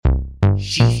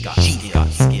She's got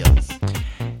skills.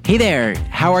 Hey there,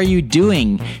 how are you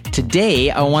doing?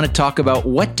 Today, I want to talk about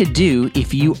what to do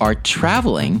if you are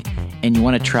traveling and you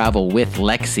want to travel with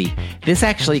Lexi. This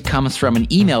actually comes from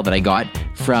an email that I got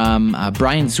from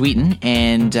Brian Sweeten,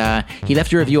 and he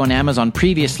left a review on Amazon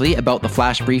previously about the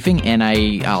flash briefing, and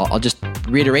I'll just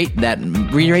reiterate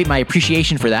my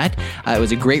appreciation for that. It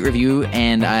was a great review,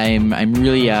 and I'm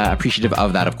really appreciative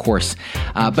of that, of course.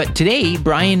 But today,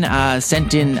 Brian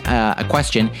sent in a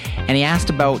question, and he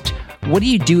asked about, what do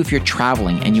you do if you're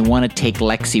traveling and you want to take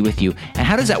Lexi with you? And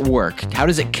how does that work? How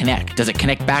does it connect? Does it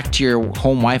connect back to your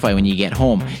home Wi-Fi when you get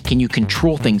home? Can you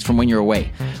control things from when you're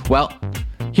away? Well,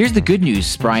 here's the good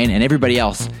news, Brian, and everybody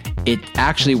else. It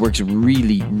actually works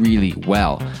really, really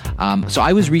well. So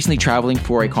I was recently traveling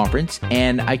for a conference,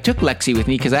 and I took Lexi with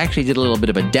me because I actually did a little bit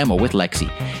of a demo with Lexi.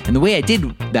 And the way I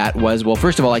did that was, well,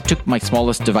 first of all, I took my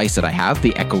smallest device that I have,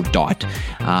 the Echo Dot.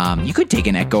 You could take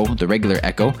an Echo, the regular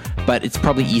Echo, but it's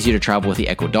probably easier to travel with the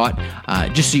Echo Dot.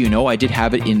 Just so you know, I did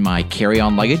have it in my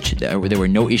carry-on luggage. There were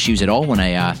no issues at all when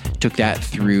I took that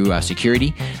through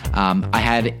security. I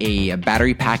had a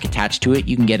battery pack attached to it.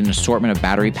 You can get an assortment of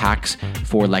battery packs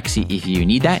for Lexi if you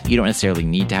need that. You don't necessarily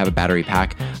need to have a battery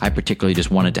pack. I particularly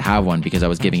just wanted to have one because I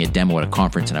was giving a demo at a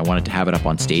conference and I wanted to have it up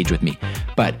on stage with me.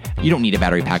 But you don't need a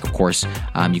battery pack, of course.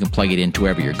 You can plug it into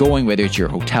wherever you're going, whether it's your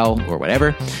hotel or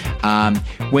whatever.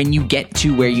 When you get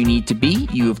to where you need to be,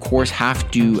 you of course have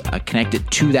to connect it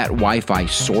to that Wi-Fi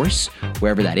source,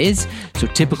 wherever that is. So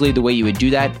typically the way you would do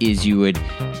that is you would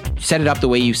set it up the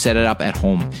way you set it up at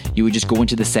home. You would just go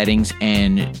into the settings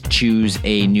and choose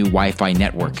a new Wi-Fi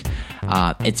network.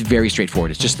 It's very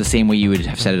straightforward. It's just the same way you would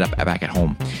have set it up back at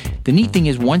home. The neat thing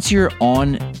is once you're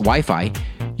on Wi-Fi,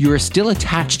 you are still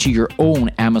attached to your own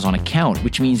Amazon account,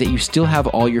 which means that you still have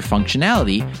all your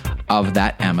functionality of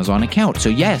that Amazon account. So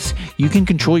yes, you can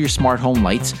control your smart home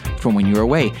lights from when you're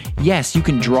away. Yes, you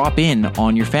can drop in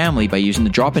on your family by using the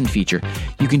drop-in feature.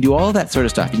 You can do all of that sort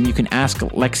of stuff, and you can ask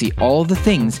Lexi all the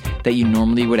things that you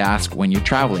normally would ask when you're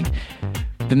traveling.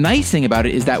 The nice thing about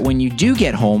it is that when you do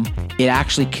get home, it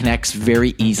actually connects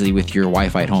very easily with your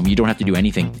Wi-Fi at home. You don't have to do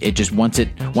anything. It just once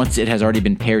it has already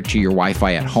been paired to your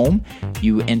Wi-Fi at home,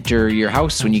 you enter your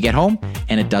house when you get home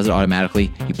and it does it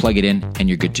automatically. You plug it in and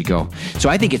you're good to go. So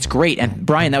I think it's great. And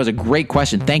Brian, that was a great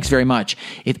question. Thanks very much.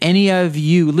 If any of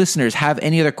you listeners have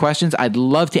any other questions, I'd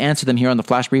love to answer them here on the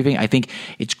Flash Briefing. I think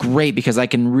it's great because I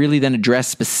can really then address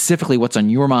specifically what's on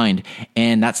your mind.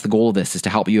 And that's the goal of this, is to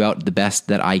help you out the best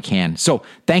that I can. So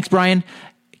thanks, Brian.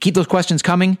 Keep those questions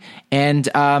coming, and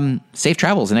safe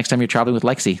travels the next time you're traveling with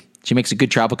Lexi. She makes a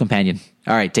good travel companion.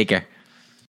 All right, take care.